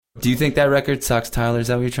Do you think that record sucks, Tyler? Is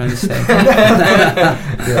that what you're trying to say?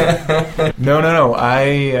 No.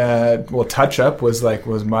 Well, Touch Up was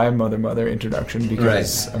my Mother introduction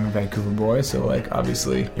because I'm a Vancouver boy, so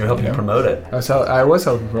obviously you're helping promote it. I was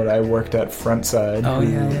helping promote it. I worked at Frontside,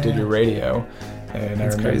 who did your radio, and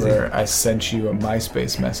That's I remember crazy. I sent you a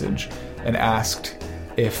MySpace message and asked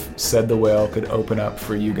if Said the Whale could open up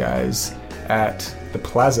for you guys at the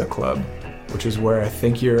Plaza Club, which is where I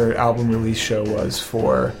think your album release show was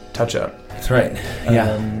for Touch Up. That's right.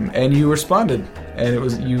 Yeah. And you responded,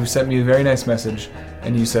 and you sent me a very nice message,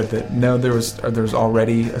 and you said that no, there was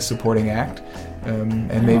already a supporting act,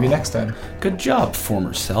 and maybe next time. Good job,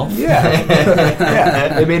 former self. Yeah,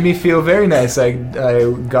 yeah. It made me feel very nice. I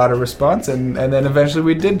got a response, and then eventually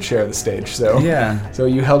we did share the stage. So Yeah. So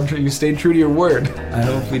you stayed true to your word. I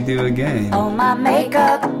hope we do again. All my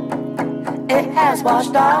makeup, it has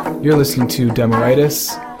washed off. You're listening to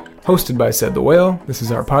Demoitis, hosted by Said the Whale. This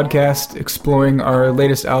is our podcast exploring our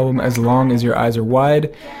latest album, As Long As Your Eyes Are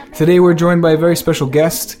Wide. Today we're joined by a very special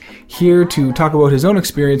guest here to talk about his own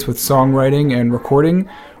experience with songwriting and recording,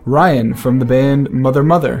 Ryan from the band Mother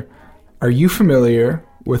Mother. Are you familiar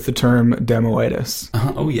with the term demoitis?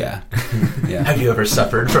 Oh, yeah. Yeah. Have you ever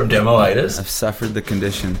suffered from demoitis? I've suffered the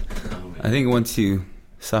condition. I think once you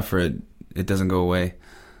suffer it, it doesn't go away.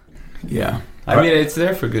 Yeah. I mean, it's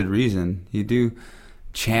there for good reason. You do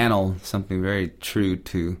channel something very true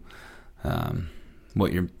to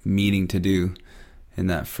what you're meaning to do in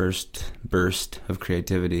that first burst of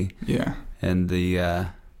creativity. Yeah. And the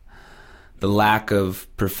lack of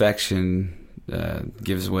perfection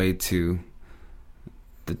gives way to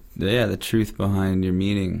the truth behind your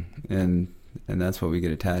meaning, and that's what we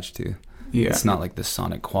get attached to. Yeah. It's not like the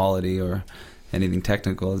sonic quality or anything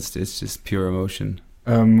technical. It's just pure emotion.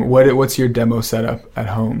 What's your demo setup at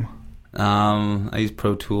home? I use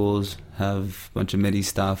Pro Tools, have a bunch of MIDI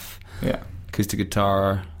stuff, acoustic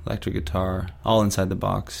guitar, electric guitar, all inside the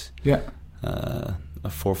box. Yeah. A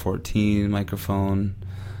 414 microphone.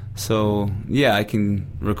 So, yeah, I can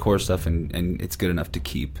record stuff and it's good enough to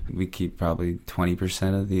keep. We keep probably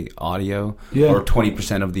 20% of the audio, or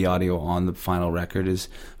 20% of the audio on the final record is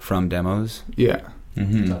from demos. Yeah.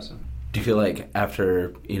 Mm-hmm. That's awesome. Do you feel like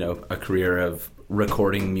after, a career of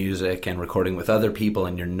recording music and recording with other people,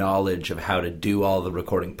 and your knowledge of how to do all the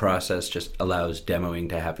recording process just allows demoing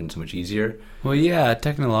to happen so much easier? Well, yeah,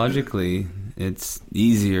 technologically, it's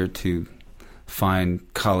easier to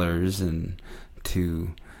find colors and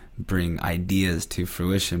to bring ideas to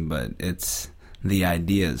fruition, but it's the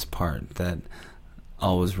ideas part that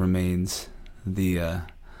always remains the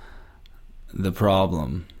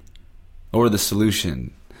problem or the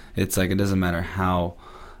solution. It's like it doesn't matter how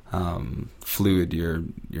fluid your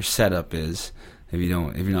setup is. If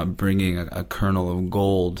you're not bringing a kernel of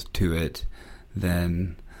gold to it,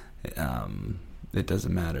 then it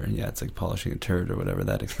doesn't matter. Yeah, it's like polishing a turd or whatever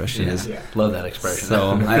that expression is. Yeah. Love that expression.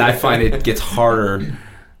 So, and I find it gets harder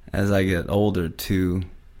as I get older to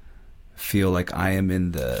feel like I am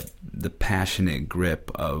in the passionate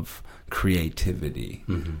grip of creativity,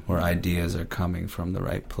 where ideas are coming from the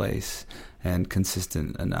right place and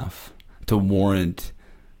consistent enough to warrant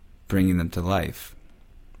bringing them to life.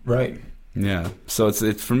 Right. Yeah. So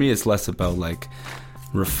it's for me, it's less about like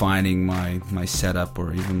refining my setup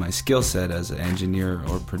or even my skill set as an engineer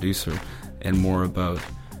or producer, and more about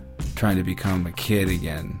trying to become a kid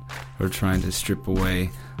again, or trying to strip away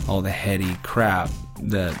all the heady crap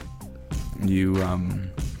that you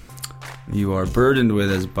are burdened with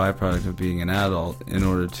as a byproduct of being an adult, in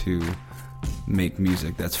order to make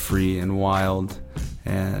music that's free and wild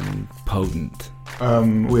and potent.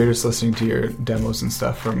 We were just listening to your demos and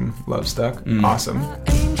stuff from Love Stuck. Awesome.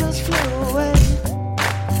 Angels flew away.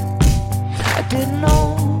 I didn't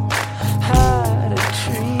know how to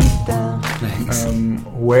treat them. Thanks.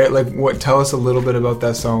 Tell us a little bit about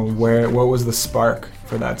that song. What was the spark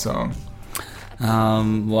for that song?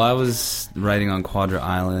 Well, I was writing on Quadra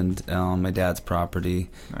Island on my dad's property.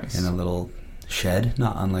 Nice. In a little shed,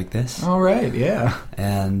 not unlike this. All right, yeah.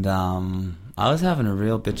 And I was having a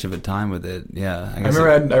real bitch of a time with it. Yeah, I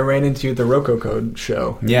remember I ran into you at the Rococo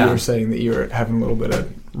show. Yeah. You were saying that you were having a little bit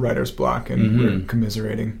of writer's block, and we were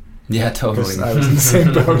commiserating. Yeah, totally. I was in the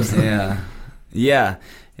same boat. Yeah.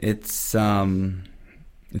 It's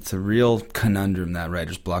a real conundrum, that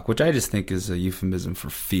writer's block, which I just think is a euphemism for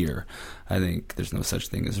fear. I think there's no such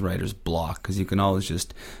thing as writer's block, because you can always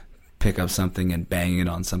just pick up something and bang it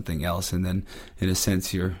on something else, and then in a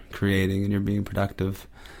sense you're creating and you're being productive.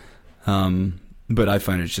 But I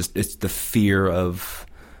find it's the fear of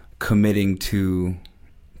committing to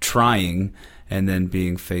trying and then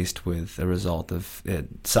being faced with a result of it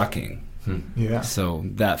sucking. Yeah. So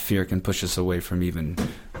that fear can push us away from even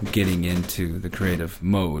getting into the creative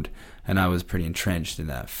mode. And I was pretty entrenched in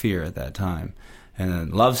that fear at that time. And then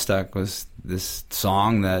Love Stuck was this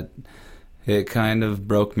song that it kind of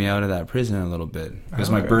broke me out of that prison a little bit. It was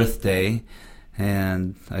my Okay. birthday,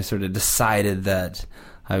 and I sort of decided that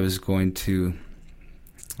I was going to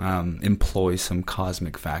employ some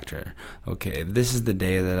cosmic factor. Okay, this is the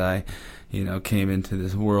day that I, came into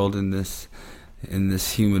this world in this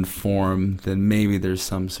human form, then maybe there's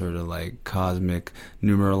some sort of like cosmic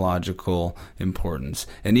numerological importance.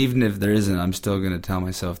 And even if there isn't, I'm still going to tell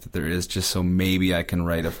myself that there is, just so maybe I can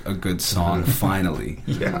write a good song finally.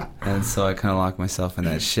 Yeah. And so I kind of locked myself in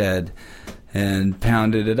that shed and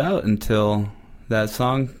pounded it out until that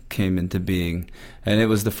song came into being. And it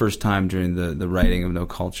was the first time during the writing of No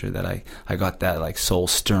Culture that I got that like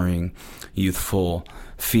soul-stirring, youthful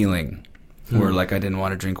feeling where like I didn't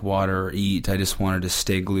want to drink water or eat. I just wanted to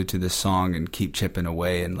stay glued to this song and keep chipping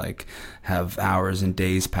away and like have hours and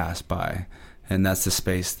days pass by. And that's the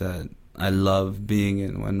space that I love being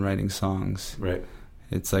in when writing songs. Right.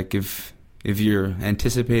 It's like if you're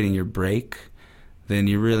anticipating your break, then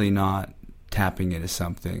you're really not tapping into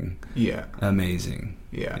something Yeah. amazing.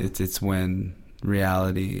 Yeah. It's when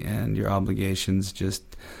reality and your obligations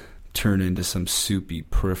just turn into some soupy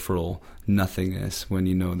peripheral nothingness when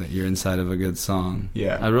you know that you're inside of a good song.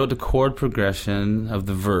 Yeah. I wrote the chord progression of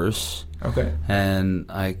the verse, Okay. and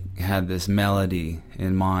I had this melody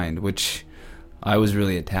in mind, which I was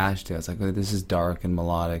really attached to. I was like, oh, this is dark and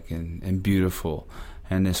melodic and beautiful,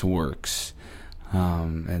 and this works.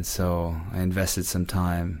 And so I invested some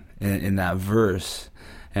time in that verse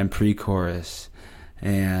and pre-chorus.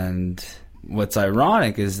 And what's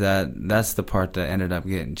ironic is that that's the part that ended up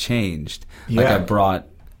getting changed. Like Yeah. I brought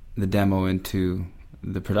the demo into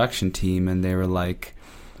the production team, and they were like,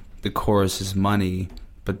 the chorus is money,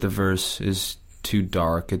 but the verse is too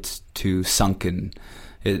dark, it's too sunken.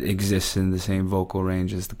 It exists in the same vocal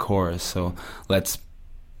range as the chorus, so let's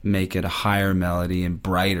make it a higher melody and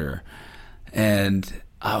brighter. And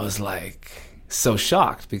I was like so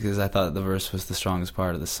shocked because I thought the verse was the strongest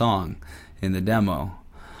part of the song in the demo.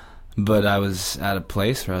 But I was at a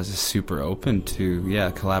place where I was just super open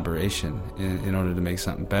to, collaboration in order to make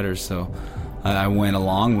something better. So I went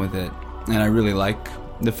along with it, and I really like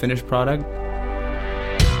the finished product.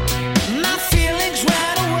 My feelings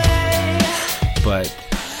right away. But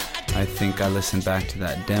I think I listened back to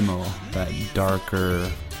that demo, that darker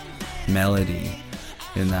melody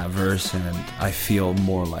in that verse, and I feel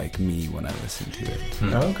more like me when I listen to it.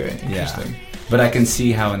 Okay. Interesting. But I can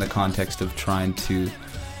see how in the context of trying to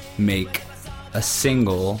make a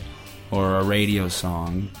single or a radio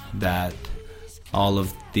song, that all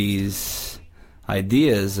of these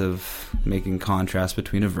ideas of making contrast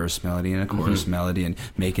between a verse melody and a chorus melody and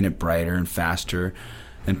making it brighter and faster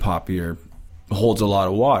and poppier holds a lot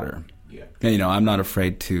of water. Yeah. And, I'm not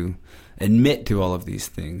afraid to admit to all of these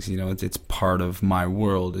things. It's part of my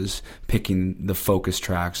world, is picking the focus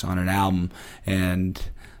tracks on an album and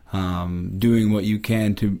doing what you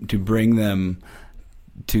can to bring them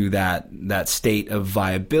to that state of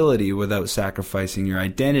viability without sacrificing your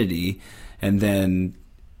identity, and then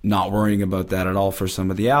not worrying about that at all for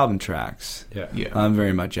some of the album tracks. Yeah. I'm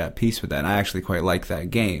very much at peace with that, and I actually quite like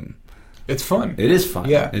that game. It's fun. It is fun.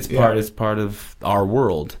 Yeah, It's yeah. part of our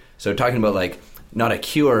world. So talking about like not a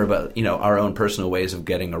cure, but our own personal ways of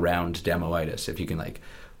getting around demoitis. If you can like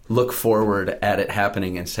look forward at it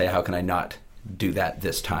happening and say, how can I not do that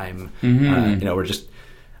this time? We're just,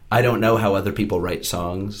 I don't know how other people write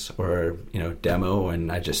songs or demo,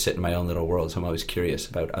 and I just sit in my own little world. So I'm always curious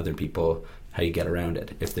about other people, how you get around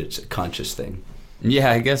it, if it's a conscious thing.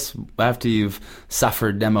 Yeah, I guess after you've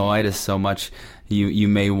suffered demoitis so much, you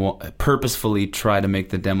may purposefully try to make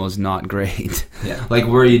the demos not great. Yeah. Like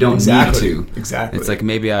where you don't need to. Exactly. It's like,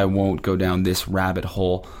 maybe I won't go down this rabbit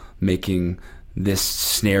hole making this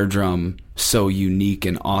snare drum so unique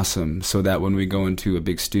and awesome, so that when we go into a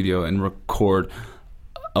big studio and record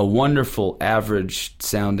a wonderful average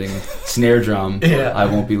sounding snare drum, Yeah. I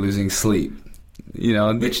won't be losing sleep.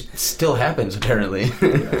 Which still happens, apparently.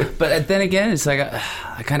 But then again, it's like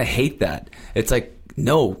I kind of hate that. It's like,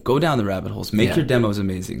 no, go down the rabbit holes. Make your demos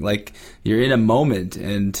amazing. Like, you're in a moment,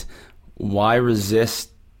 and why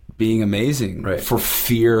resist being amazing for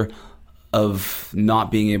fear of not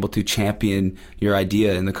being able to champion your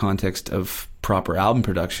idea in the context of proper album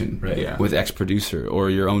production with ex-producer or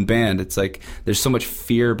your own band? It's like there's so much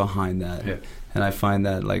fear behind that. Yeah. And I find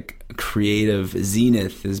that like creative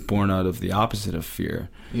zenith is born out of the opposite of fear.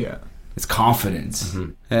 Yeah. it's confidence.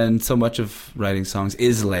 And so much of writing songs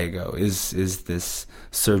is Lego, is this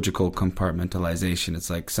surgical compartmentalization. It's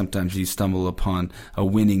like sometimes you stumble upon a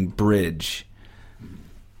winning bridge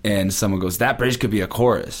and someone goes, that bridge could be a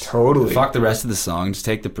chorus. Totally. Fuck the rest of the song, just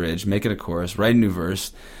take the bridge, make it a chorus, write a new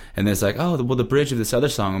verse, and then it's like, oh, well, the bridge of this other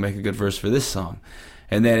song will make a good verse for this song.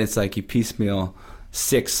 And then it's like you piecemeal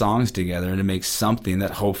 6 songs together and it makes something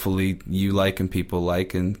that hopefully you like and people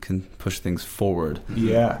like and can push things forward.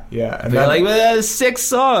 Yeah. And They're like, well, 6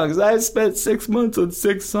 songs. I spent 6 months on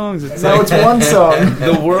 6 songs. It's now like, it's one song.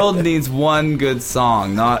 the world needs one good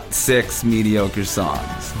song, not 6 mediocre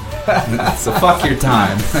songs. So fuck your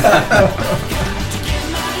time.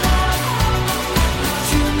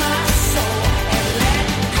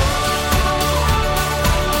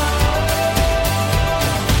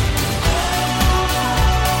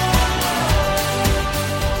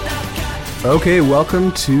 Okay,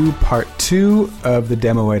 welcome to part 2 of the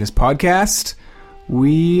Demoitis podcast.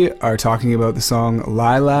 We are talking about the song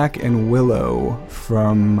Lilac and Willow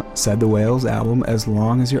from Said the Whale's album As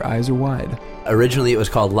Long As Your Eyes Are Wide. Originally, it was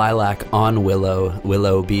called Lilac on Willow,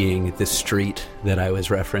 Willow being the street that I was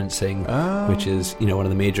referencing, which is, one of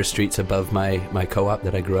the major streets above my co-op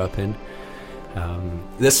that I grew up in.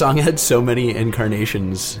 This song had so many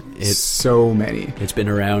incarnations. So many. It's been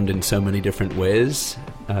around in so many different ways.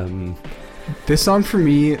 This song for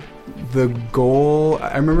me, the goal,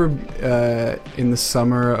 I remember in the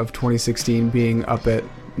summer of 2016 being up at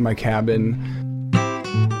my cabin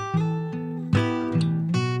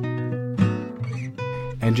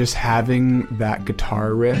and just having that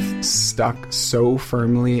guitar riff stuck so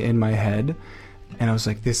firmly in my head. And I was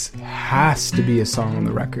like, this has to be a song on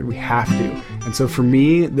the record. We have to. And so for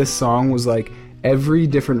me, this song was like every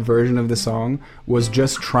different version of the song was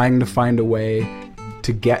just trying to find a way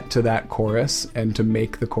to get to that chorus and to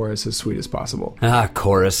make the chorus as sweet as possible.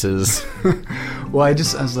 Choruses. Well, I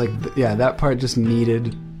was like, yeah, that part just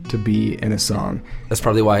needed to be in a song. That's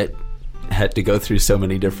probably why it had to go through so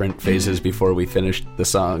many different phases before we finished the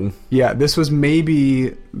song. Yeah, this was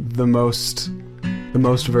maybe the most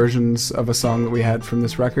versions of a song that we had from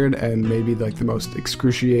this record, and maybe like the most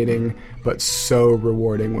excruciating but so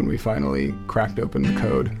rewarding when we finally cracked open the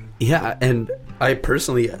code. Yeah, and I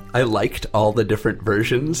liked all the different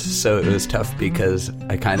versions, so it was tough because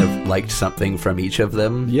I kind of liked something from each of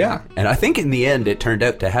them. Yeah. And I think in the end it turned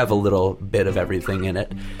out to have a little bit of everything in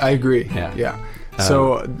it. I agree. Yeah.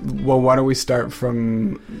 So, why don't we start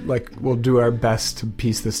from, we'll do our best to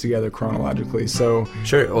piece this together chronologically. So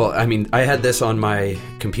Sure. Well, I mean, I had this on my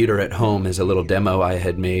computer at home as a little demo I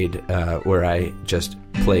had made where I just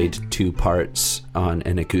played 2 parts on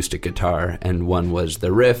an acoustic guitar, and one was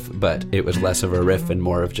the riff, but it was less of a riff and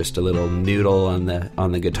more of just a little noodle on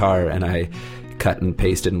the guitar, and I cut and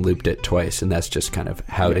pasted and looped it twice, and that's just kind of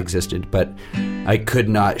how it existed. But I could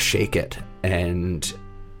not shake it, and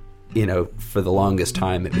for the longest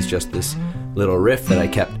time, it was just this little riff that I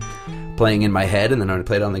kept playing in my head, and then when I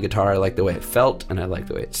played it on the guitar, I liked the way it felt, and I liked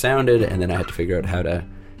the way it sounded, and then I had to figure out how to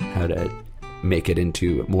make it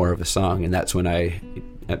into more of a song, and that's when I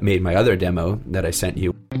made my other demo that I sent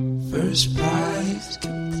you. First prize,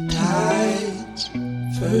 keep the tides.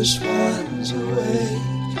 First one's away,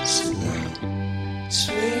 slow,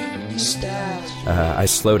 swing style. I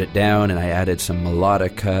slowed it down and I added some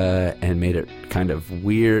melodica and made it kind of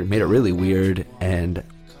weird, made it really weird, and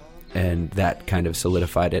that kind of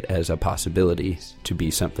solidified it as a possibility to be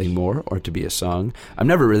something more or to be a song. I'm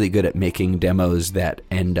never really good at making demos that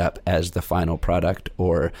end up as the final product,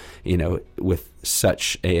 or with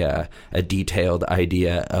such a detailed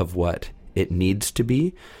idea of what it needs to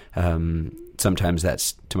be. Sometimes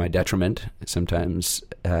that's to my detriment. Sometimes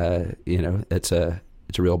it's a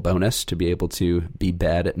real bonus to be able to be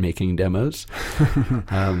bad at making demos.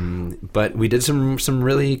 But we did some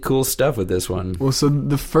really cool stuff with this one. Well, so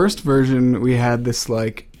the first version, we had this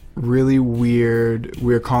really weird,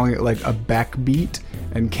 we were calling it a Beck beat,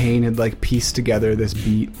 and Kane had pieced together this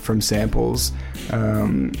beat from samples.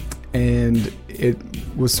 And it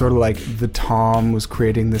was sort of the tom was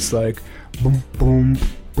creating this boom, boom,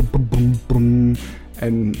 boom, boom, boom, boom.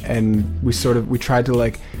 And we tried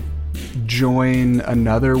to join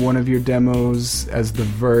another one of your demos as the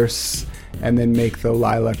verse, and then make the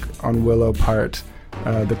Lilac on Willow part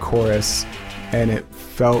the chorus. And it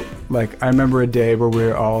felt I remember a day where we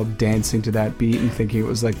were all dancing to that beat and thinking it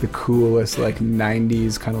was the coolest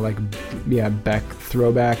 90s kind of Beck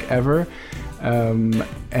throwback ever. And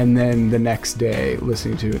then the next day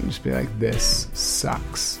listening to it and just be this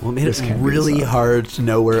sucks. Well, it made it really hard to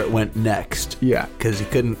know where it went next. Yeah. Because you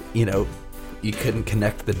couldn't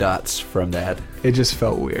connect the dots from that. It just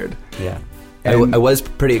felt weird. Yeah. I And- was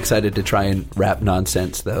pretty excited to try and rap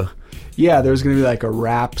nonsense, though. Yeah, there was going to be like a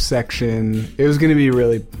rap section. It was going to be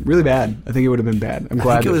really, really bad. I think it would have been bad. I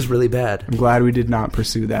think it was really bad. I'm glad we did not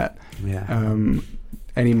pursue that Yeah.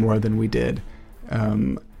 any more than we did.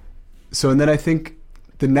 So, and then I think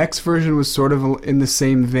the next version was sort of in the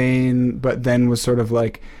same vein, but then was sort of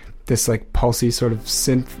like this like pulsy sort of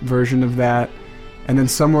synth version of that. And then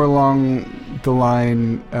somewhere along the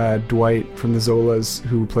line, Dwight from the Zolas,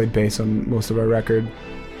 who played bass on most of our record,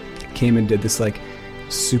 came and did this like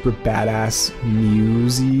super badass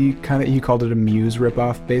Muse-y kind of, he called it a Muse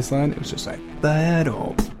ripoff bass line. It was just like, I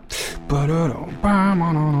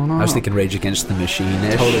was thinking Rage Against the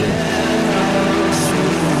Machine-ish. totally.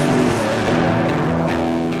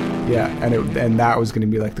 Yeah, and that was going to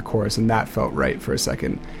be like the chorus, and that felt right for a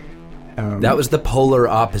second. That was the polar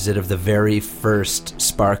opposite of the very first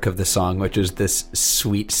spark of the song, which was this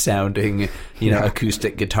sweet-sounding,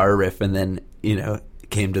 acoustic guitar riff, and then,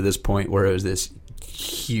 came to this point where it was this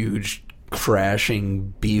huge,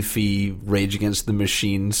 crashing, beefy Rage Against the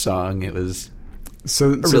Machine song. It was a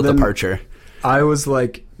real departure. I was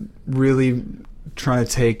like really trying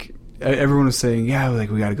to take. Everyone was saying, "Yeah, like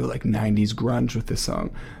we got to go like '90s grunge with this song."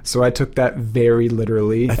 So I took that very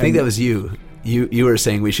literally. I think that was you. You were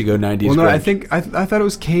saying we should go 90s. Well, no, grunge. I think I thought it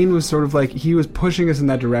was Kane was sort of like he was pushing us in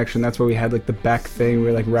that direction. That's why we had like the Beck thing. We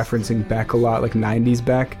were like referencing Beck a lot, like '90s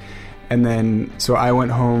Beck. And then so I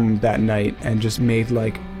went home that night and just made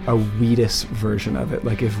like a Wheatus version of it.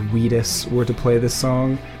 Like if Wheatus were to play this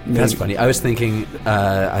song. That's funny. I was thinking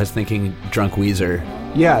Drunk Weezer.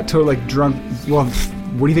 Yeah, totally like drunk. Well,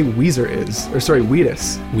 what do you think Weezer is? Or sorry,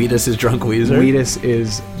 Wheatus. Wheatus is Drunk Weezer? Wheatus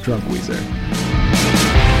is Drunk Weezer.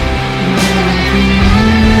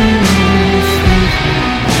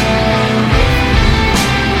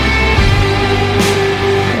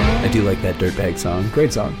 I do like that Dirtbag song.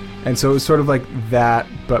 Great song. And so it was sort of like that,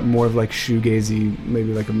 but more of like shoegazy,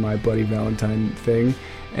 maybe like a My Bloody Valentine thing.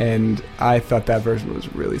 And I thought that version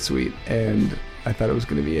was really sweet. And I thought it was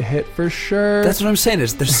going to be a hit for sure. That's what I'm saying.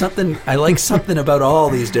 There's something, I like something about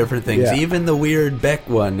all these different things. Yeah. Even the weird Beck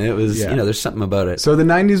one. It was, there's something about it. So the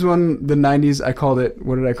 90s one, I called it,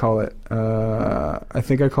 what did I call it? I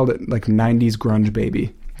think I called it like 90s Grunge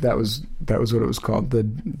Baby. That was what it was called, the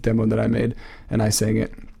demo that I made. And I sang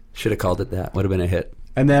it. Should have called it that. Would have been a hit.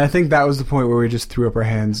 And then I think that was the point where we just threw up our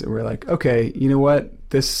hands and we're like, okay, you know what?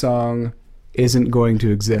 This song isn't going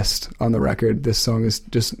to exist on the record. This song is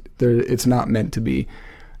just there. It's not meant to be.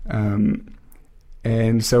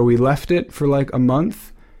 And so we left it for like a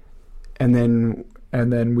month, and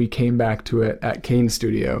then we came back to it at Kane's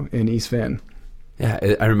studio in East Van. Yeah,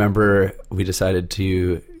 I remember we decided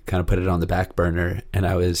to kind of put it on the back burner, and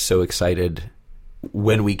I was so excited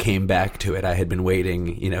when we came back to it. I had been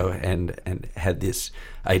waiting, and had this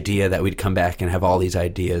idea that we'd come back and have all these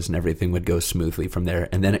ideas and everything would go smoothly from there.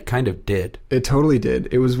 And then it kind of did. It totally did.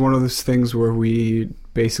 It was one of those things where we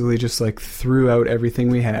basically just like threw out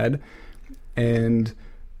everything we had, and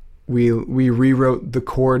we rewrote the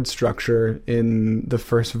chord structure in the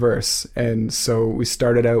first verse. And so we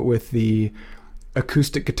started out with the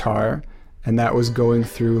acoustic guitar, and that was going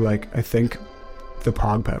through like, I think, the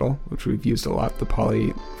Pog pedal, which we've used a lot, the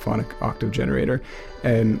polyphonic octave generator,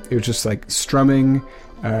 and it was just like strumming,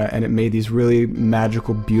 and it made these really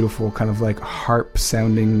magical, beautiful, kind of like harp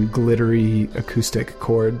sounding, glittery acoustic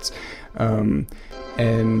chords, and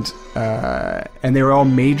they were all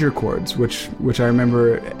major chords, which I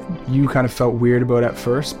remember you kind of felt weird about at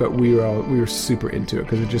first, but we were super into it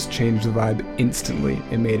because it just changed the vibe instantly.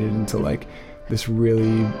 It made it into like this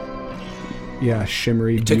really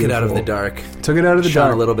shimmery, Took beautiful. it out of the dark. Took it out of the Shone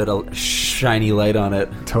dark. a little bit of shiny light on it.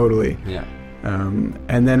 Totally. Yeah.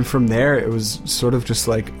 And then from there, it was sort of just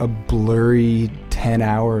like a blurry 10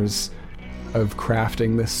 hours of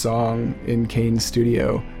crafting this song in Kane's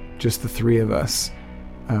studio, just the three of us.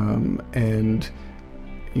 And,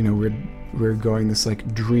 we're going this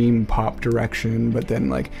like dream pop direction, but then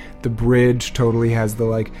like the bridge totally has the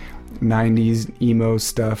like 90s emo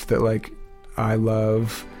stuff that like I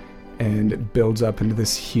love. And it builds up into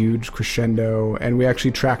this huge crescendo. And we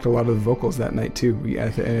actually tracked a lot of the vocals that night, too.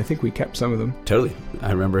 And I think we kept some of them. Totally.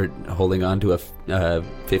 I remember holding on to a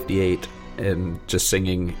 58 and just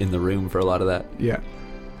singing in the room for a lot of that. Yeah.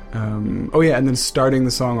 And then starting the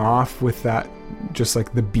song off with that, just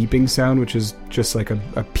like the beeping sound, which is just like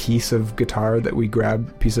a piece of guitar that we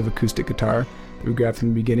grabbed, piece of acoustic guitar that we grabbed from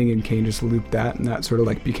the beginning, and Kane just looped that, and that sort of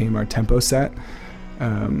like became our tempo set.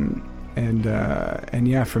 And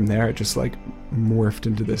from there it just like morphed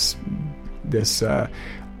into this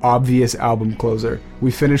obvious album closer.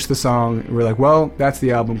 We finished the song, and we're like, well, that's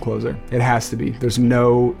the album closer. It has to be. There's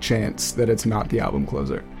no chance that it's not the album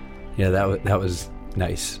closer. Yeah, that was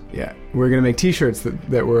nice. Yeah. We're going to make t-shirts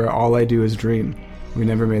that were All I Do Is Dream. We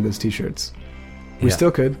never made those t-shirts. We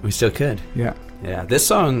still could. We still could. Yeah. Yeah, this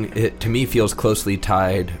song, to me, feels closely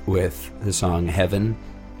tied with the song Heaven.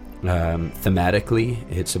 Thematically,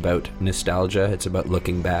 it's about nostalgia. It's about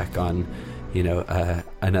looking back on,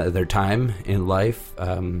 another time in life.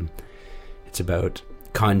 It's about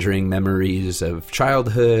conjuring memories of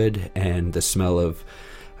childhood and the smell of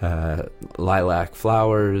lilac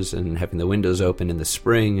flowers and having the windows open in the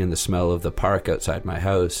spring and the smell of the park outside my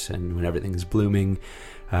house and when everything's blooming.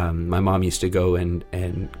 My mom used to go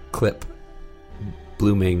and clip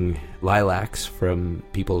blooming lilacs from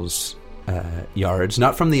people's yards,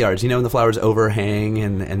 not from the yards, when the flowers overhang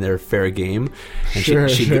and they're fair game. And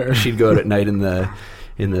she'd go out at night in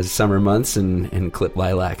the summer months and clip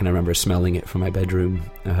lilac, and I remember smelling it from my bedroom.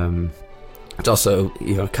 It's also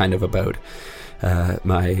kind of about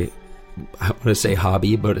my, I want to say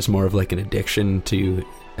hobby, but it's more of like an addiction to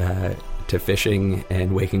fishing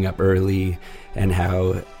and waking up early, and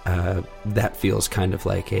how that feels kind of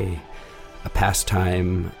like a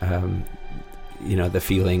pastime. The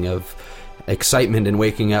feeling of excitement and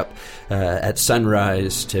waking up at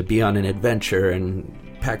sunrise to be on an adventure and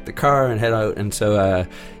pack the car and head out. And so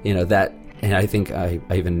that, and I think I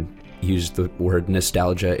even used the word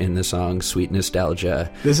nostalgia in the song, sweet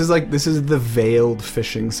nostalgia. This is the veiled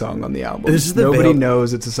fishing song on the album. Nobody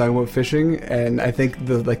knows it's a song about fishing, and I think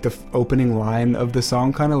the opening line of the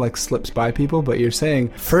song kind of like slips by people, but you're saying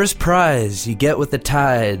first prize you get with the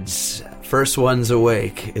tides, first one's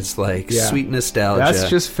awake. It's like sweet nostalgia. That's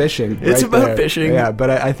just fishing. It's right about there. fishing. Yeah, but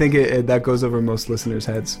I think that goes over most listeners'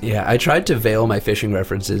 heads. Yeah, I tried to veil my fishing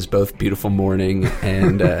references. Both Beautiful Morning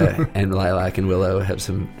and and Lilac and Willow have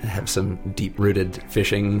some deep rooted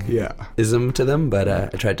fishing ism to them, but I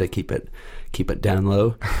tried to keep it down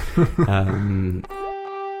low. I'm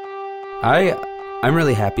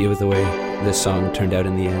really happy with the way this song turned out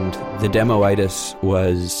in the end. The Demoitis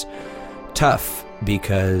was tough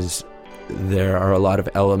because there are a lot of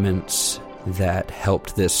elements that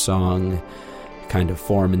helped this song kind of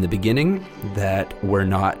form in the beginning that were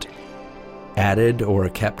not added or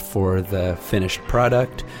kept for the finished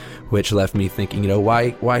product, which left me thinking,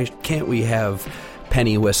 why can't we have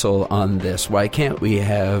penny whistle on this? Why can't we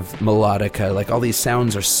have melodica? Like, all these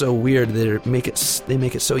sounds are so weird. They make it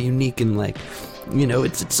so unique and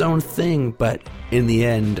it's its own thing. But in the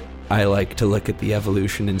end, I like to look at the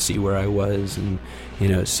evolution and see where I was and,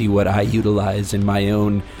 see what I utilize in my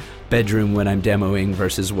own bedroom when I'm demoing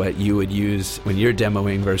versus what you would use when you're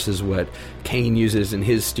demoing versus what Kane uses in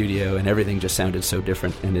his studio, and everything just sounded so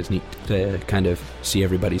different, and it's neat to kind of see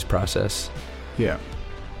everybody's process. Yeah.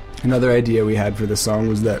 Another idea we had for the song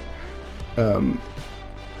was that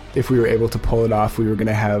if we were able to pull it off, we were going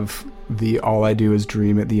to have the All I Do Is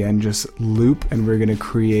Dream at the end just loop, and we're going to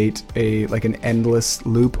create an endless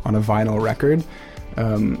loop on a vinyl record,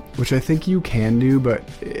 which I think you can do, but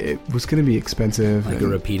it was going to be expensive. Like a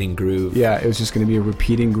repeating groove. Yeah, it was just going to be a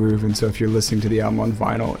repeating groove, and so if you're listening to the album on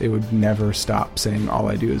vinyl, it would never stop saying All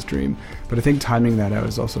I Do Is Dream. But I think timing that out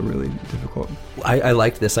is also really difficult. I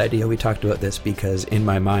liked this idea. We talked about this because in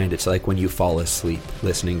my mind, it's like when you fall asleep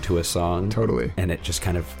listening to a song. Totally. And it just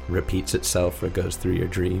kind of repeats itself or goes through your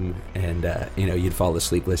dream. And, you'd fall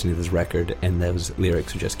asleep listening to this record and those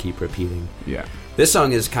lyrics would just keep repeating. Yeah. This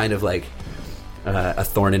song is kind of like a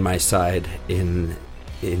thorn in my side in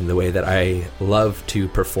the way that I love to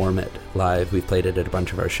perform it live. We've played it at a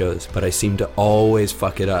bunch of our shows, but I seem to always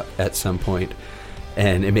fuck it up at some point,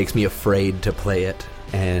 and it makes me afraid to play it.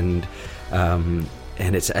 And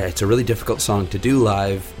it's a really difficult song to do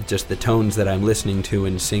live. Just the tones that I'm listening to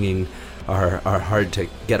and singing are hard to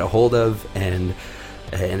get a hold of, and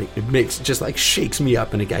it makes just like shakes me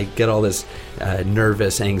up, and I get all this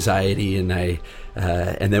nervous anxiety, and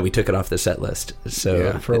then we took it off the set list.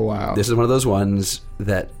 So for a while, this is one of those ones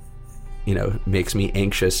that makes me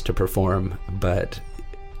anxious to perform, but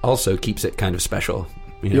also keeps it kind of special.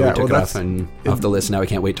 We took it off the list. Now I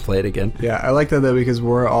can't wait to play it again. Yeah, I like that though, because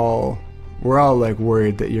we're all like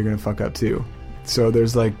worried that you're gonna fuck up too. So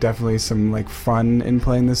there's like definitely some like fun in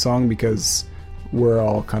playing this song, because we're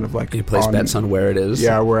all kind of like... You place bets on where it is.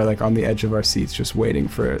 Yeah, we're like on the edge of our seats just waiting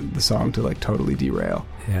for the song to like totally derail.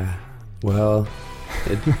 Yeah. Well,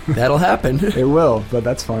 that'll happen. It will, but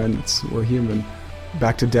that's fine. We're human.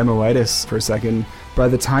 Back to Demoitis for a second. By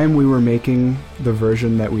the time we were making the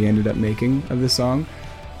version that we ended up making of this song,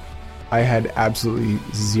 I had absolutely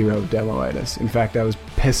zero Demoitis. In fact, I was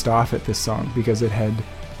pissed off at this song because it had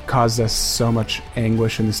caused us so much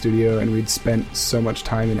anguish in the studio, and we'd spent so much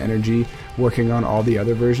time and energy working on all the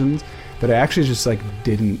other versions that I actually just like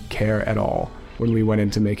didn't care at all when we went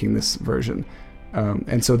into making this version.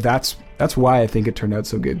 And so that's why I think it turned out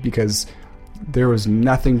so good, because there was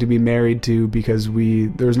nothing to be married to, because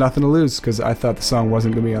there was nothing to lose, because I thought the song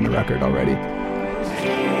wasn't going to be on the record already.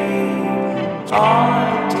 All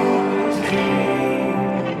I do